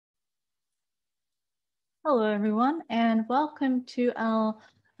Hello, everyone, and welcome to our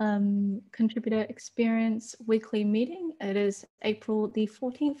Contributor Experience weekly meeting. It is April the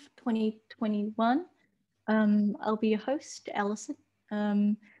 14th, 2021. I'll be your host, Alison.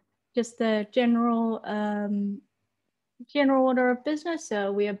 Just the general order of business.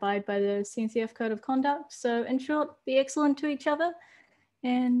 So we abide by the CNCF Code of Conduct. So in short, be excellent to each other.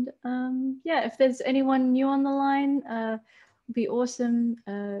 And yeah, if there's anyone new on the line, it'd be awesome.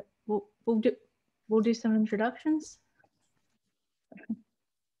 We'll do some introductions.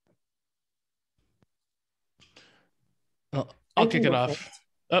 I'll kick it off.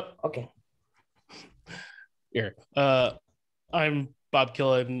 Oh, okay. Here. I'm Bob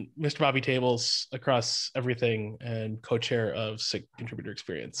Killen, Mr. Bobby Tables across everything and co-chair of SIG Contributor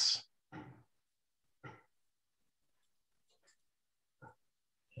Experience.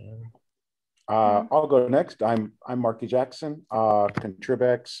 I'll go next. I'm Marky Jackson,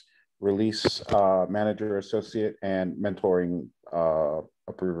 ContribEx release manager, associate, and mentoring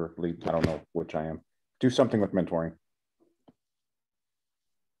approver lead. I don't know which I am. Do something with mentoring.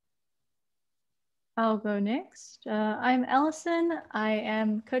 I'll go next. I'm Allison. I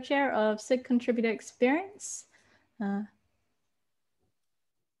am co-chair of SIG Contributor Experience. I'm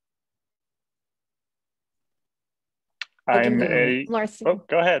Eddie. Marcy. Oh,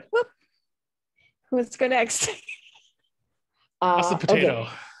 go ahead. Whoop. Let's go next. That's the potato. Okay.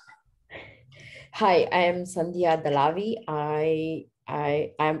 Hi, I am Sandhya Dalavi.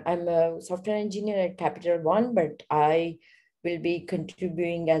 I'm a software engineer at Capital One, but I will be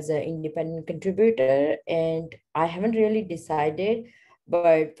contributing as an independent contributor, and I haven't really decided,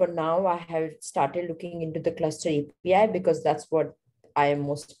 but for now I have started looking into the cluster API because that's what I am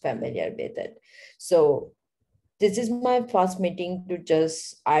most familiar with it. So this is my first meeting to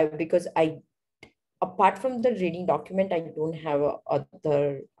because apart from the reading document, I don't have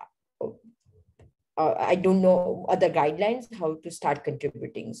I don't know other guidelines how to start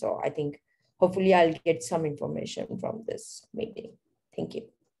contributing. So I think hopefully I'll get some information from this meeting. Thank you.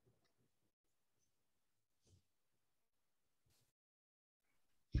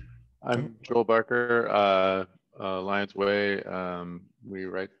 I'm Joel Barker, Lions Way. We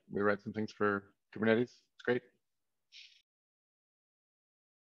write some things for Kubernetes. It's great.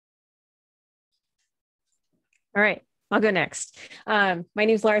 All right, I'll go next. My name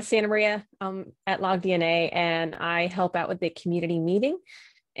is Laura Santa Maria. I'm at LogDNA, and I help out with the community meeting.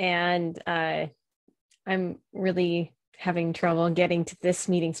 And I'm really having trouble getting to this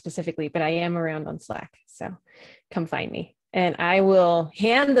meeting specifically, but I am around on Slack, so come find me. And I will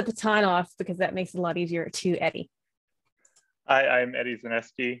hand the baton off because that makes it a lot easier to Eddie. Hi, I'm Eddie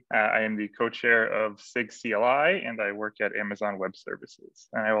Zaneski. I am the co-chair of SIG CLI, and I work at Amazon Web Services.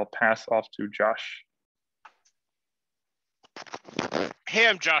 And I will pass off to Josh. Hey,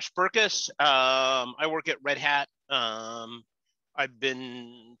 I'm Josh Burkus. I work at Red Hat. I've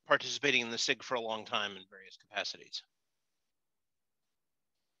been participating in the SIG for a long time in various capacities.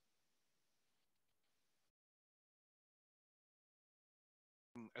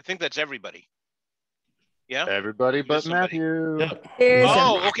 I think that's everybody. Yeah? Everybody but Matthew. Yep.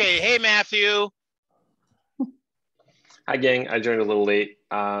 Oh, okay. Hey, Matthew. Hi, gang. I joined a little late.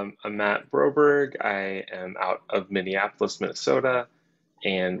 I'm Matt Broberg. I am out of Minneapolis, Minnesota,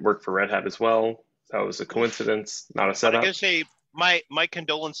 and work for Red Hat as well. That was a coincidence, not a setup. I'm going to say my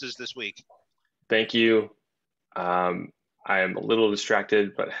condolences this week. Thank you. I am a little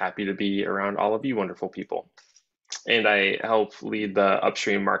distracted, but happy to be around all of you wonderful people. And I help lead the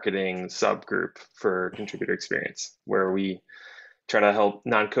upstream marketing subgroup for Contributor Experience, where we try to help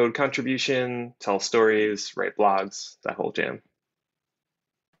non-code contribution, tell stories, write blogs, that whole jam.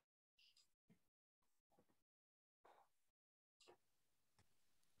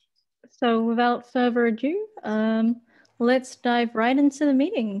 So without further ado, let's dive right into the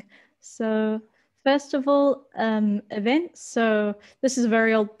meeting. So first of all, events. So this is a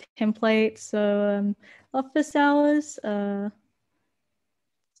very old template. So office hours. So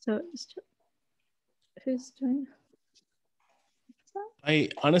who's doing? I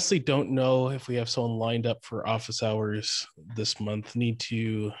honestly don't know if we have someone lined up for office hours this month. Need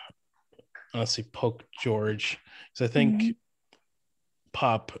to honestly poke George, because I think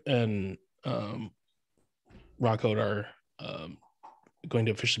Pop and Rockcode are going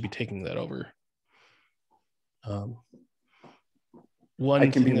to officially be taking that over. I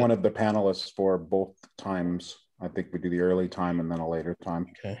can be one of the panelists for both times. I think we do the early time and then a later time.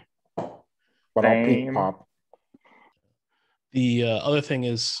 Okay. But I'll peek Pop. The other thing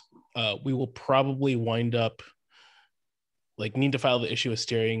is we will probably wind up need to file the issue with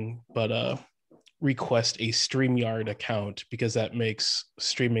steering, but request a StreamYard account, because that makes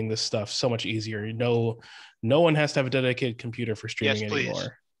streaming this stuff so much easier. No one has to have a dedicated computer for streaming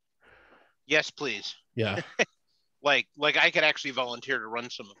anymore. Yes, please. Yeah. like I could actually volunteer to run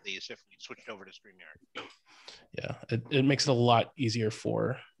some of these if we switched over to StreamYard. Yeah, it makes it a lot easier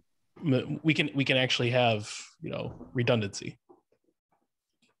for we can actually have, redundancy.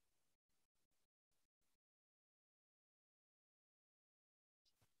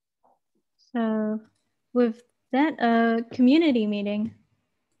 So with that, community meeting.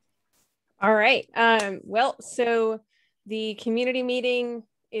 All right. Well, so the community meeting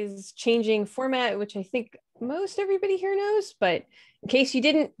is changing format, which I think most everybody here knows, but in case you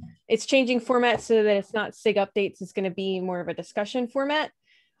didn't, it's changing format so that it's not SIG updates. It's going to be more of a discussion format.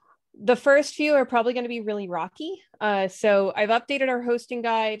 The first few are probably going to be really rocky. So I've updated our hosting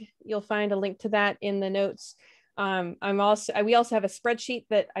guide. You'll find a link to that in the notes. We also have a spreadsheet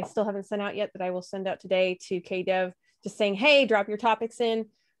that I still haven't sent out yet that I will send out today to KDev, just saying, hey, drop your topics in.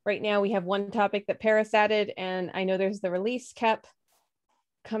 Right now we have one topic that Paris added, and I know there's the release cap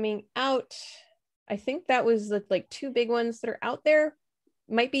coming out. I think that was like 2 big ones that are out there.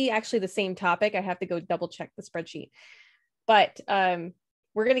 Might be actually the same topic. I have to go double check the spreadsheet. But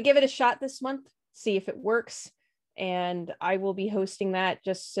we're going to give it a shot this month, see if it works. And I will be hosting that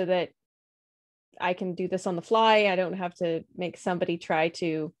just so that I can do this on the fly. I don't have to make somebody try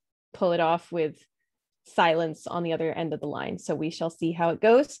to pull it off with silence on the other end of the line. So we shall see how it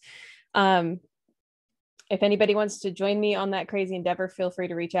goes. If anybody wants to join me on that crazy endeavor, feel free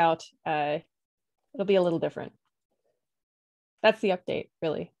to reach out. It'll be a little different. That's the update,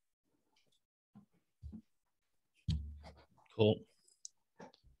 really. Cool.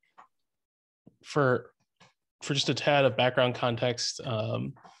 For just a tad of background context,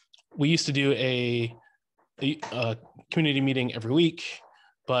 we used to do a community meeting every week,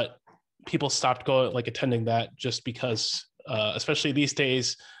 but people stopped attending that just because, especially these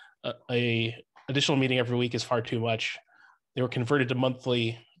days, a additional meeting every week is far too much. They were converted to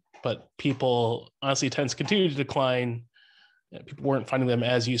monthly, but people honestly attendance continued to decline. People weren't finding them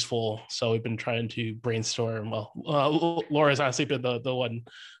as useful, so we've been trying to brainstorm. Laura's honestly been the one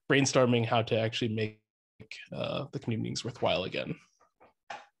brainstorming how to actually make the community meetings worthwhile again.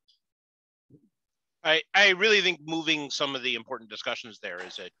 I really think moving some of the important discussions there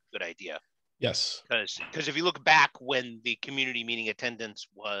is a good idea. Yes. Because if you look back when the community meeting attendance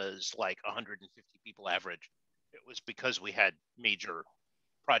was like 150 people average, it was because we had major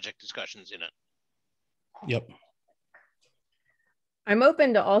project discussions in it. Yep. I'm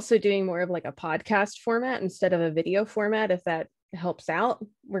open to also doing more of like a podcast format instead of a video format, if that helps out.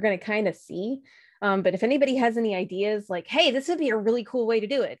 We're going to kind of see. But if anybody has any ideas, like, hey, this would be a really cool way to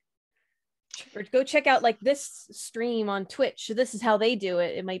do it, or go check out like this stream on Twitch. This is how they do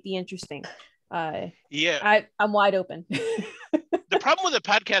it. It might be interesting. Yeah, I'm wide open. The problem with a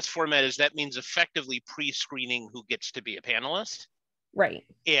podcast format is that means effectively pre-screening who gets to be a panelist. Right.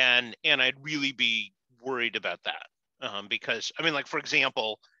 And I'd really be worried about that. Because I mean, like, for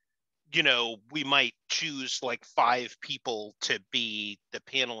example, we might choose like 5 people to be the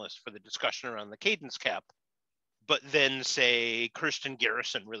panelists for the discussion around the cadence cap, but then say Kirsten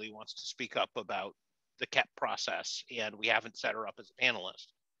Garrison really wants to speak up about the cap process and we haven't set her up as a panelist.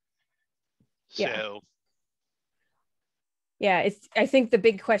 So yeah, I think the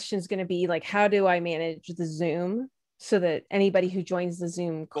big question is going to be like, how do I manage the Zoom so that anybody who joins the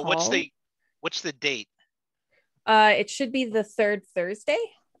Zoom call. But what's the date? It should be the 3rd Thursday.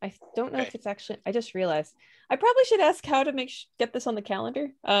 I don't know if it's actually, I just realized I probably should ask how to get this on the calendar.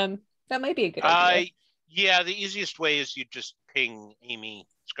 That might be a good idea. Yeah, the easiest way is you just ping Amy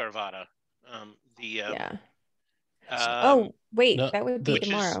Scarvata. Oh, wait, no, that would be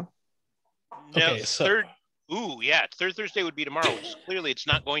tomorrow. Third Thursday would be tomorrow, which clearly it's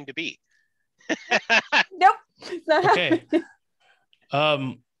not going to be. Nope, it's not okay.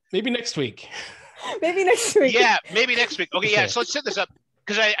 Maybe next week. Maybe next week. Yeah, maybe next week. Okay, yeah, so let's set this up.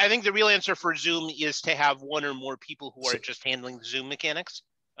 Because I think the real answer for Zoom is to have one or more people who are just handling the Zoom mechanics,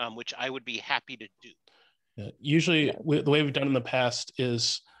 which I would be happy to do. Yeah, usually, the way we've done in the past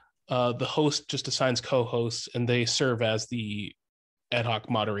is the host just assigns co-hosts, and they serve as the ad hoc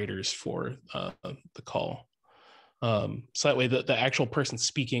moderators for the call. So that way, the actual person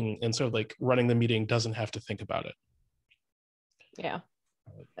speaking and sort of like running the meeting doesn't have to think about it. Yeah,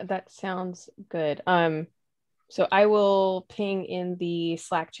 that sounds good. So I will ping in the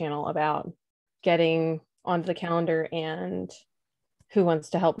Slack channel about getting onto the calendar and who wants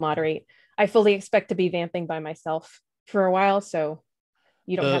to help moderate. I fully expect to be vamping by myself for a while, so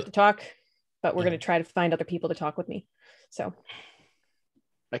you don't have to talk, but we're going to try to find other people to talk with me. So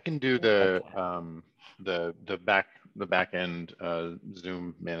I can do the back end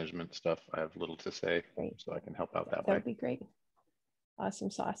Zoom management stuff. I have little to say, Great. so I can help out that That way. would be great.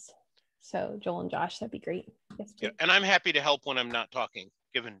 Awesome sauce. So Joel and Josh, that'd be great. Yes, Yeah, please. and I'm happy to help when I'm not talking,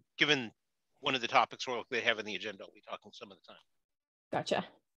 given one of the topics they have in the agenda, I'll be talking some of the time. Gotcha.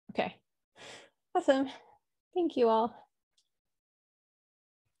 Okay. Awesome. Thank you all.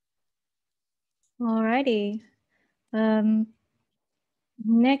 Alrighty.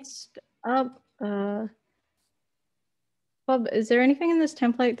 Next up, Bob, is there anything in this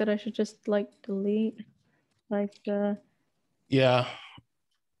template that I should just like delete? Like, Yeah.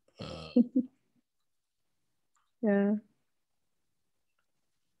 yeah.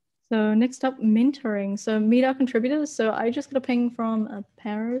 So next up, mentoring. So meet our contributors. So I just got a ping from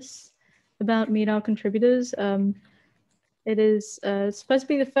Paris about meet our contributors. It is supposed to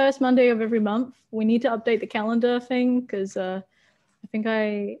be the first Monday of every month. We need to update the calendar thing because I think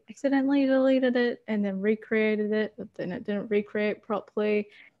I accidentally deleted it and then recreated it, but then it didn't recreate properly,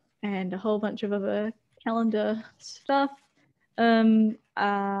 and a whole bunch of other calendar stuff. Paris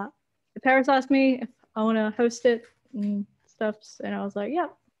asked me if I want to host it and stuff, and I was like, yeah,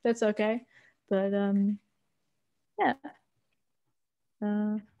 that's okay. But yeah.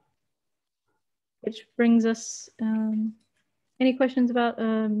 Which brings us, any questions about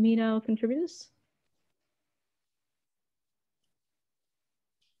meet our contributors?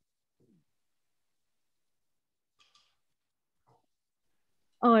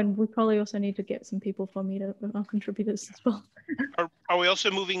 Oh, and we probably also need to get some people for meet our contributors as well. Are we also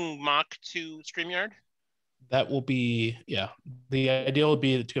moving mock to StreamYard? That will be, yeah. The idea will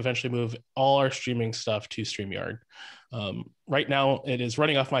be to eventually move all our streaming stuff to StreamYard. Right now, it is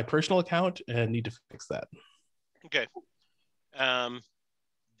running off my personal account and need to fix that. Okay. Do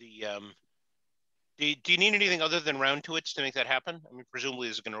you need anything other than round tuits to make that happen? I mean, presumably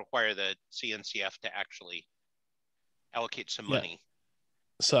it's going to require the CNCF to actually allocate some money.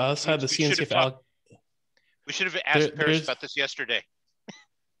 So outside the CNCF, we should have asked Paris about this yesterday.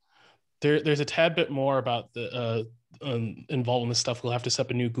 There's a tad bit more about the involved in this stuff. We'll have to set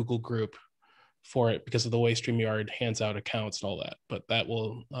up a new Google group for it because of the way StreamYard hands out accounts and all that. But that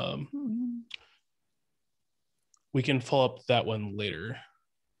will, we can follow up that one later.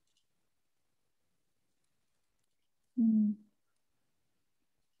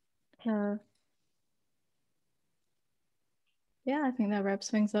 Yeah, I think that wraps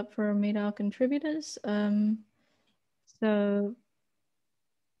things up for meet our contributors. So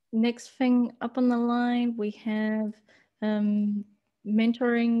next thing up on the line, we have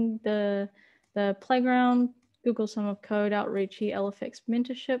mentoring the playground, Google Sum of Code, Outreachy, LFX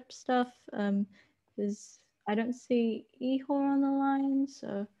mentorship stuff. I don't see Ihor on the line,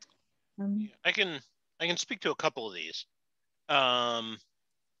 so I can speak to a couple of these. For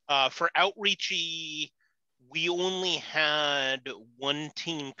Outreachy, we only had one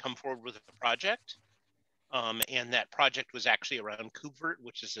team come forward with a project, and that project was actually around KubeVirt,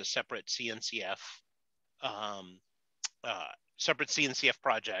 which is a separate CNCF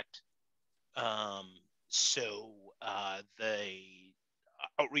project. So the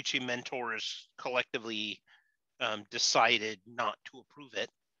Outreachy mentors collectively decided not to approve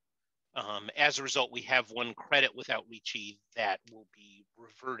it. As a result, we have one credit with Outreachy that will be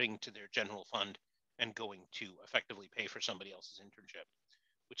reverting to their general fund and going to effectively pay for somebody else's internship,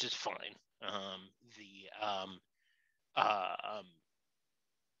 which is fine.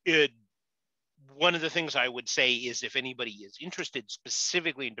 One of the things I would say is if anybody is interested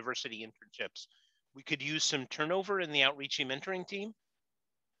specifically in diversity internships, we could use some turnover in the Outreachy mentoring team.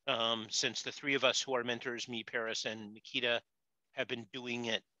 Since the three of us who are mentors, me, Paris, and Nikita, have been doing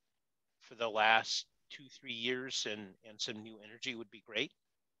it for the last 2-3 years, and some new energy would be great.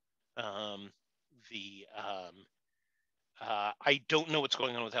 I don't know what's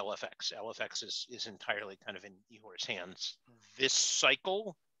going on with LFX. LFX is entirely kind of in Ihor's hands this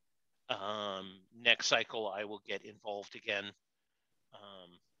cycle. Next cycle, I will get involved again.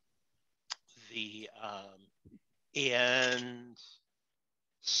 And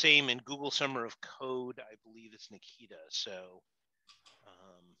same in Google Summer of Code, I believe it's Nikita. So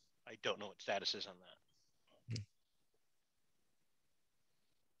I don't know what status is on that.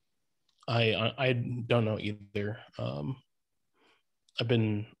 I don't know either. I've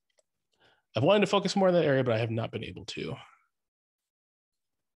wanted to focus more in that area, but I have not been able to.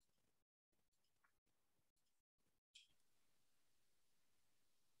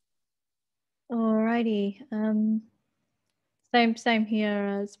 Alrighty. Same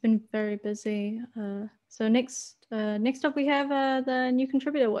here. It's been very busy. So next up we have the new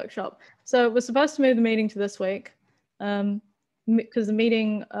contributor workshop. So we're supposed to move the meeting to this week. because the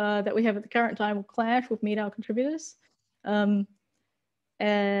meeting that we have at the current time will clash with Meet Our Contributors. So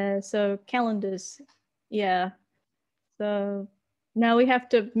calendars, yeah. So now we have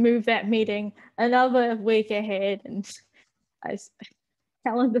to move that meeting another week ahead, and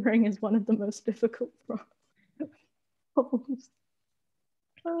calendaring is one of the most difficult problems.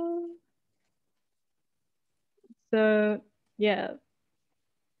 So yeah,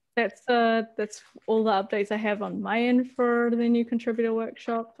 that's all the updates I have on my end for the new contributor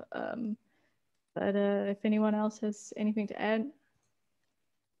workshop. But if anyone else has anything to add.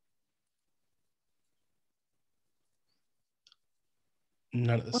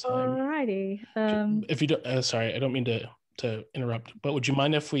 None at this time. Alrighty. If you don't, sorry, I don't mean to interrupt, but would you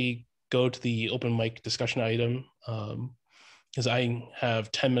mind if we go to the open mic discussion item? Because I have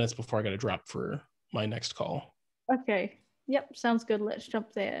 10 minutes before I got to drop for my next call. Okay. Yep. Sounds good. Let's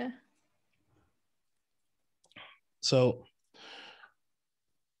jump there. So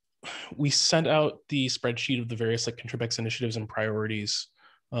we sent out the spreadsheet of the various like ContribEx initiatives and priorities,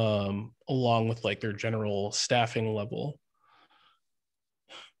 along with like their general staffing level.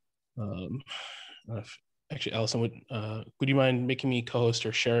 Actually, Allison, would you mind making me co-host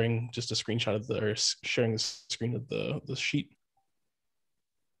or sharing just a screenshot of or sharing the screen of the sheet?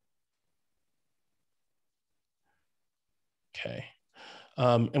 Okay.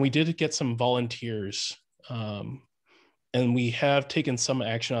 And we did get some volunteers, and we have taken some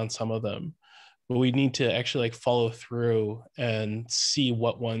action on some of them, but we need to actually like follow through and see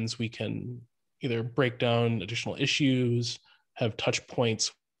what ones we can either break down additional issues, have touch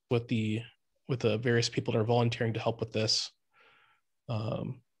points with the various people that are volunteering to help with this.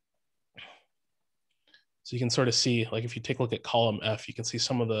 So you can sort of see, like if you take a look at column F, you can see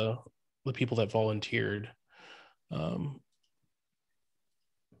some of the people that volunteered.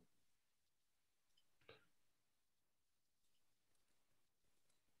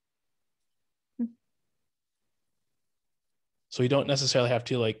 So we don't necessarily have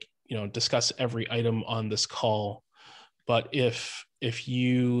to like, discuss every item on this call, but if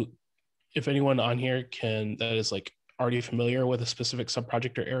anyone on here that is like already familiar with a specific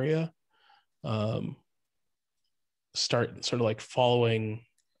subproject or area, start sort of like follow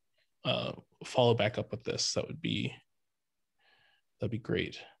back up with this, that'd be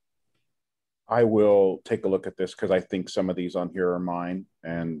great. I will take a look at this because I think some of these on here are mine.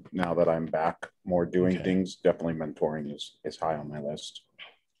 And now that I'm back more doing things, definitely mentoring is high on my list.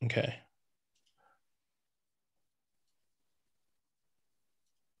 Okay.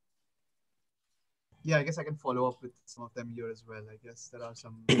 Yeah, I guess I can follow up with some of them here as well. I guess there are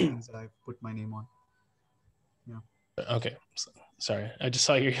some things that I've put my name on. Yeah. Okay. Sorry. I just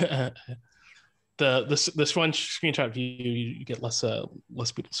saw your this one screenshot of you get less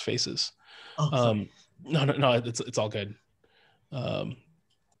people's faces. Oh, no, it's all good. Should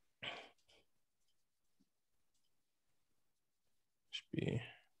be.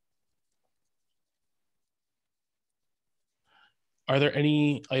 Are there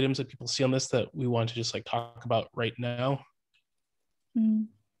any items that people see on this that we want to just like talk about right now? On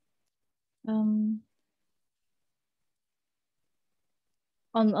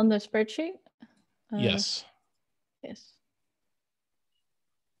the spreadsheet? Yes. Yes.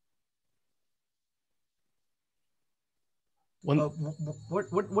 What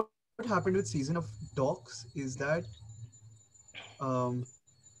happened with Season of Docs is that I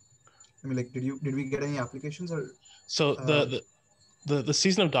mean, like, did we get any applications or? So the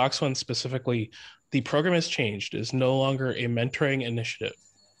Season of Docs one specifically, the program has changed. It is no longer a mentoring initiative.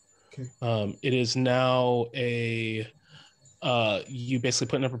 Okay. It is now you basically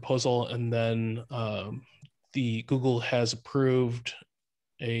put in a proposal, and then the Google has approved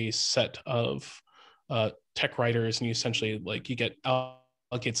a set of tech writers, and you essentially like you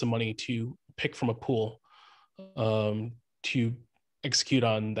allocate some money to pick from a pool to execute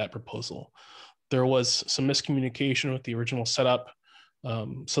on that proposal. There was some miscommunication with the original setup.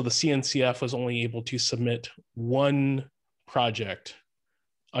 So the CNCF was only able to submit one project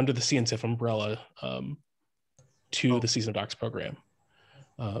under the CNCF umbrella to the Season of Docs program.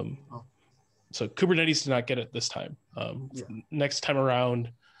 So Kubernetes did not get it this time. Next time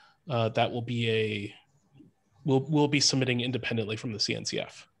around, that will be we'll be submitting independently from the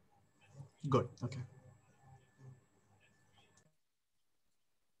CNCF. Good. Okay.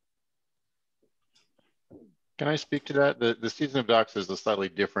 Can I speak to that? The Season of Docs is a slightly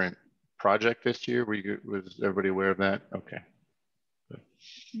different project this year. Was everybody aware of that? Okay.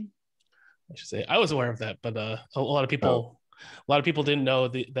 I should say I was aware of that, but a lot of people didn't know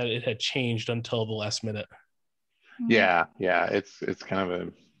that it had changed until the last minute. Yeah, it's kind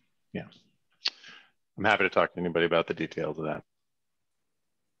of I'm happy to talk to anybody about the details of that.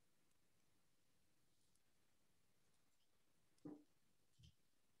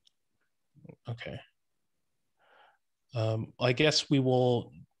 Okay. I guess we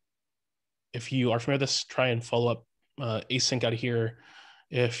will, if you are familiar with this, try and follow up async out of here.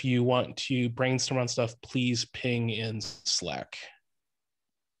 If you want to brainstorm on stuff, please ping in Slack.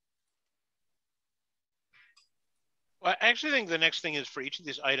 Well, I actually think the next thing is for each of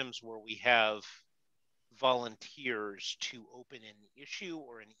these items where we have volunteers to open an issue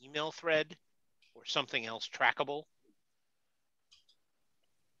or an email thread or something else trackable.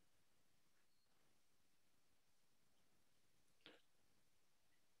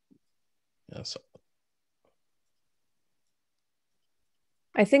 Yeah, so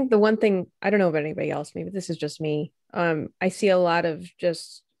I think the one thing, I don't know about anybody else, maybe this is just me. I see a lot of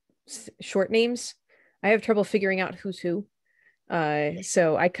just short names. I have trouble figuring out who's who.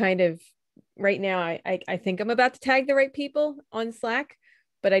 So I kind of, right now, I think I'm about to tag the right people on Slack,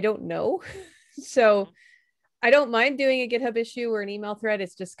 but I don't know. So I don't mind doing a GitHub issue or an email thread.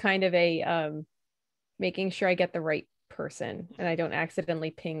 It's just kind of a making sure I get the right person and I don't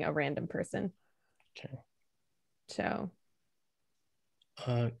accidentally ping a random person. okay. So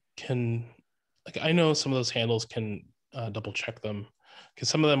I know some of those handles can double check them because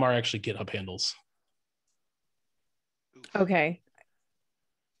some of them are actually GitHub handles. okay.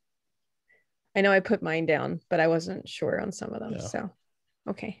 I know I put mine down, but I wasn't sure on some of them. Yeah. So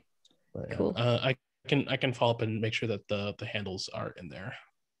okay. But, cool. I can follow up and make sure that the handles are in there.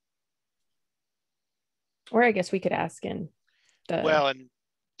 Or I guess we could ask in the well, and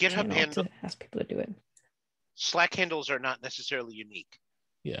GitHub handle to ask people to do it. Slack handles are not necessarily unique.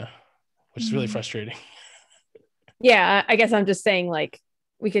 Yeah, which is really frustrating. Yeah, I guess I'm just saying, like,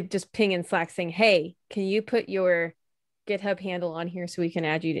 we could just ping in Slack saying, hey, can you put your GitHub handle on here so we can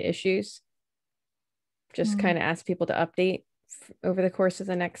add you to issues? Just kind of ask people to update over the course of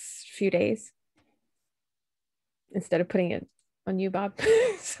the next few days instead of putting it on you, Bob,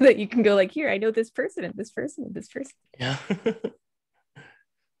 so that you can go like, here, I know this person and this person and this person. Yeah.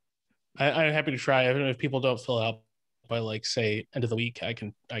 I'm happy to try. Even if people don't fill out by like say end of the week, I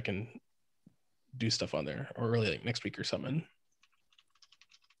can do stuff on there, or early like next week or something.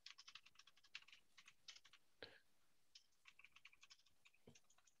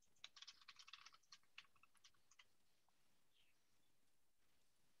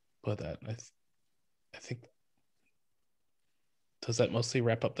 But that I think, does that mostly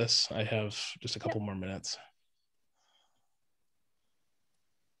wrap up this? I have just a couple more minutes.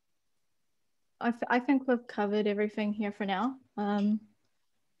 I think we've covered everything here for now.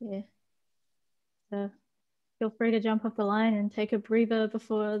 Yeah. So feel free to jump off the line and take a breather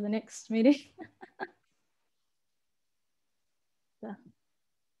before the next meeting. So,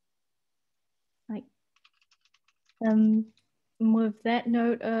 like, with that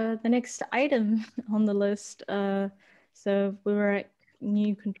note, the next item on the list. So we were at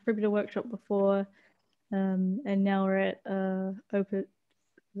new contributor workshop before, and now we're at open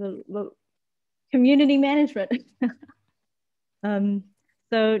the community management.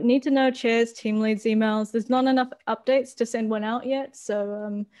 So need to know chairs, team leads, emails. There's not enough updates to send one out yet,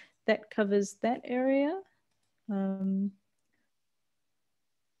 so that covers that area.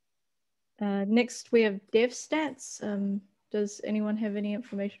 Next we have dev stats. Does anyone have any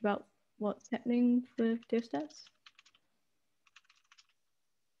information about what's happening with dev stats?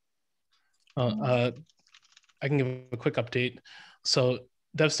 I can give a quick update. So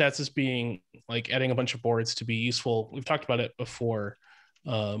dev stats is being like adding a bunch of boards to be useful. We've talked about it before,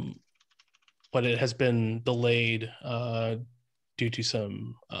 but it has been delayed due to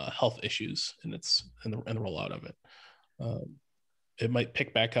some health issues in the rollout of it. It might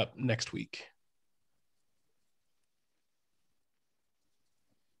pick back up next week.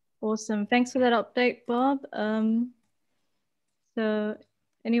 Awesome. Thanks for that update, Bob. So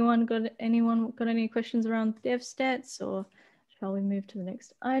anyone got any questions around dev stats, or shall we move to the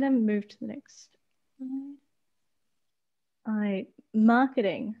next item? Move to the next. All right,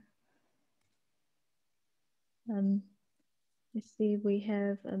 marketing. Let's see, we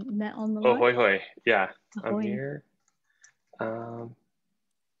have Matt on the line. Hoi hoi. Yeah, Ahoy. I'm here.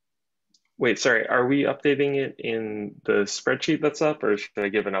 Wait, sorry, are we updating it in the spreadsheet that's up, or should I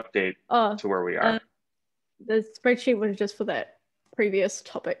give an update to where we are? The spreadsheet was just for that previous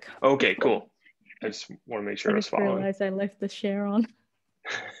topic. Okay, cool. I just want to make sure I was following. I realized I left the share on.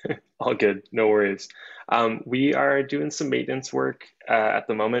 All good, no worries. We are doing some maintenance work at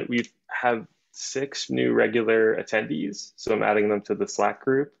the moment. We have 6 new regular attendees, so I'm adding them to the Slack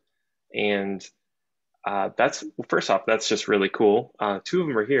group. And that's, first off, that's just really cool. 2 of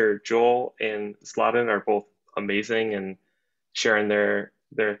them are here. Joel and Zlatan are both amazing and sharing their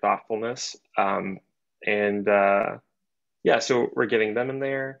thoughtfulness. Yeah, so we're getting them in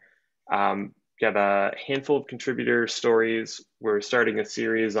there. got a handful of contributor stories. We're starting a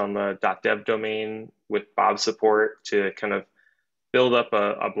series on the .dev domain with Bob's support to kind of build up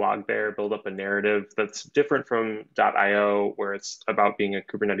a blog there, build up a narrative that's different from .io, where it's about being a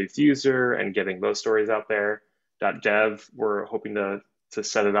Kubernetes user and getting those stories out there. .dev, we're hoping to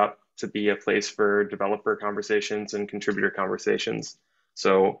set it up to be a place for developer conversations and contributor conversations.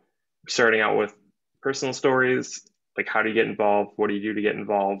 So starting out with personal stories, like how do you get involved? What do you do to get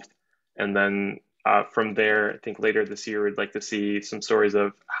involved? And then from there, I think later this year, we'd like to see some stories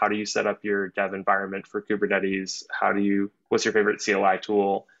of how do you set up your dev environment for Kubernetes? What's your favorite CLI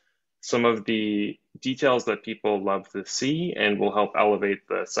tool? Some of the details that people love to see and will help elevate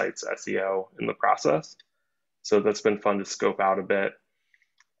the site's SEO in the process. So that's been fun to scope out a bit.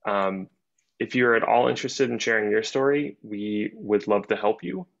 If you're at all interested in sharing your story, we would love to help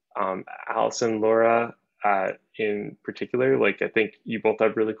you. Allison, Laura, in particular, like I think you both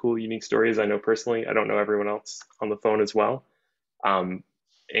have really cool, unique stories. I know personally, I don't know everyone else on the phone as well. And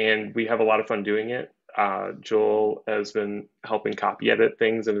we have a lot of fun doing it. Joel has been helping copy edit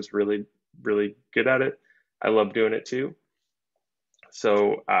things and is really, really good at it. I love doing it too.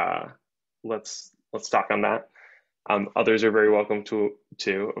 So let's talk on that. Others are very welcome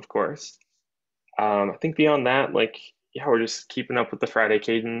to, of course. I think beyond that, like, yeah, we're just keeping up with the Friday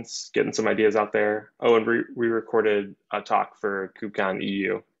cadence, getting some ideas out there. Oh, and we recorded a talk for KubeCon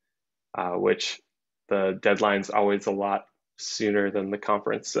EU, which the deadline's always a lot sooner than the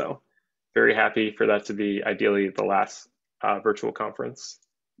conference. So very happy for that to be ideally the last virtual conference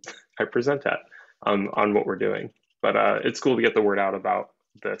I present at on what we're doing. But it's cool to get the word out about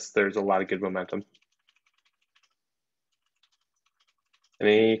this. There's a lot of good momentum.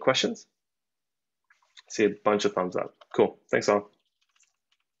 Any questions? See a bunch of thumbs up. Cool. Thanks all.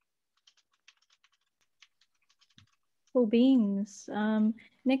 Cool beans.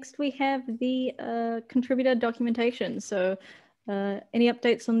 Next we have the contributor documentation. So any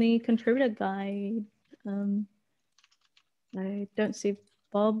updates on the contributor guide? I don't see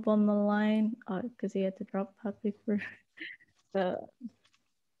Bob on the line because he had to drop partly through.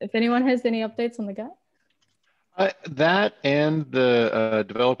 If anyone has any updates on the guide? That and the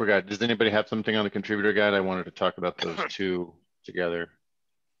developer guide. Does anybody have something on the contributor guide? I wanted to talk about those two together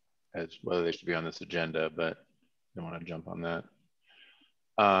as whether they should be on this agenda, but I don't want to jump on that.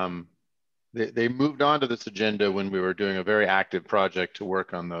 They moved on to this agenda when we were doing a very active project to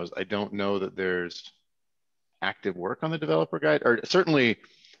work on those. I don't know that there's active work on the developer guide, or certainly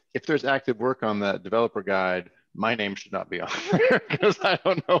if there's active work on the developer guide, my name should not be on there because I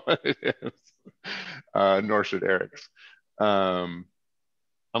don't know what it is, nor should Eric's,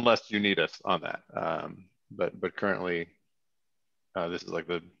 unless you need us on that. But currently, this is like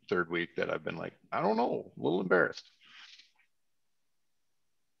the third week that I've been like, I don't know, a little embarrassed.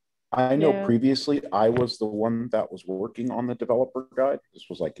 I know previously I was the one that was working on the developer guide. This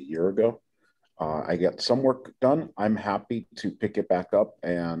was like a year ago. I got some work done. I'm happy to pick it back up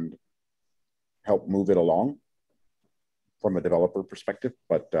and help move it along from a developer perspective.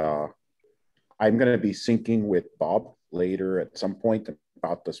 But I'm going to be syncing with Bob later at some point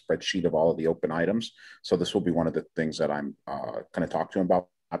about the spreadsheet of all of the open items. So this will be one of the things that I'm going to talk to him about.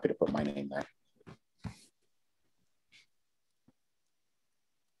 Happy to put my name there.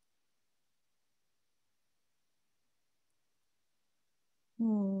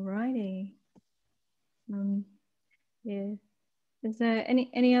 Alrighty. Yeah. Is there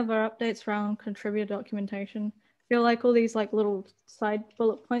any other updates around contributor documentation? I feel like all these like little side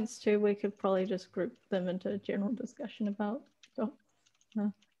bullet points too, we could probably just group them into a general discussion about docs.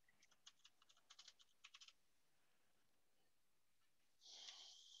 No.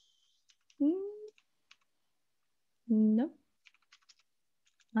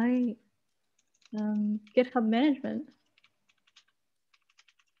 GitHub management.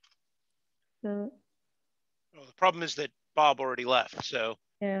 Well, the problem is that Bob already left. So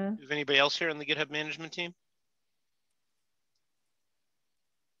yeah. Is anybody else here on the GitHub management team?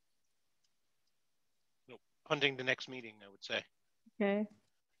 Nope. Punting to next meeting, I would say. Okay.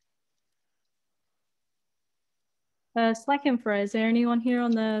 Slack infra. Is there anyone here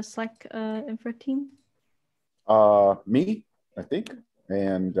on the Slack infra team? Me, I think.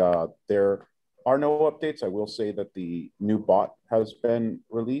 And there are no updates. I will say that the new bot has been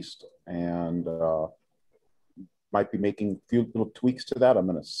released and might be making a few little tweaks to that. I'm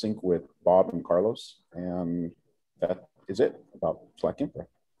going to sync with Bob and Carlos, and that is it about Slack infra.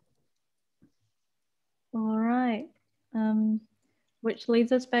 All right. Which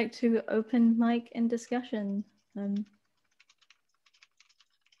leads us back to open mic and discussion.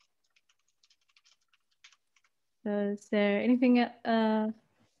 Is there anything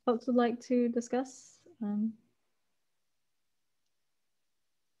folks would like to discuss?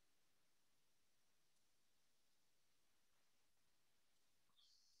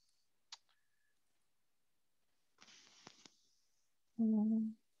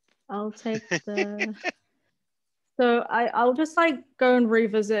 I'll take the. So I'll just like go and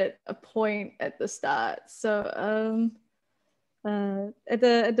revisit a point at the start. So at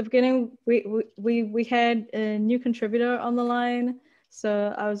the beginning we had a new contributor on the line.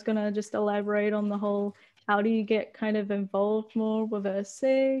 So I was gonna just elaborate on the whole how do you get kind of involved more with a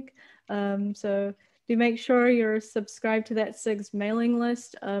SIG. So do make sure you're subscribed to that SIG's mailing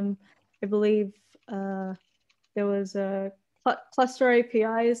list. I believe there was a cluster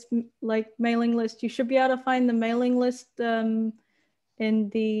APIs like mailing list. You should be able to find the mailing list in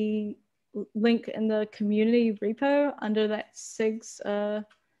the link in the community repo under that SIG's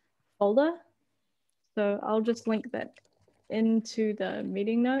folder. So I'll just link that into the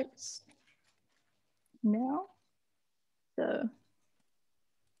meeting notes now. So,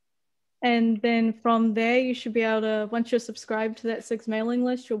 and then from there, you should be able to, once you're subscribed to that SIG's mailing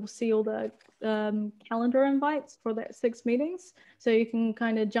list, you'll see all the calendar invites for that SIG's meetings. So you can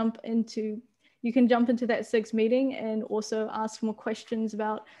kind of jump into that SIG's meeting and also ask more questions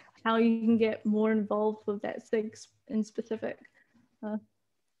about how you can get more involved with that SIG's in specific.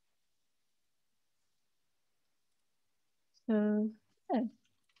 So yeah.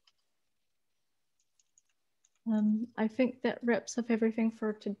 I think that wraps up everything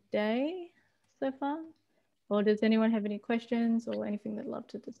for today so far. Or does anyone have any questions or anything they'd love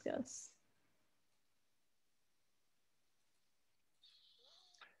to discuss?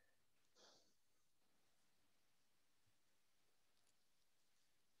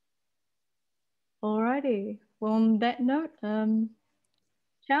 Alrighty. Well, on that note,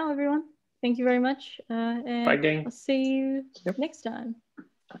 ciao everyone. Thank you very much. And Bye, gang. I'll see you next time.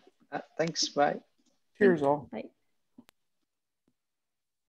 Thanks. Bye. Cheers all. Bye.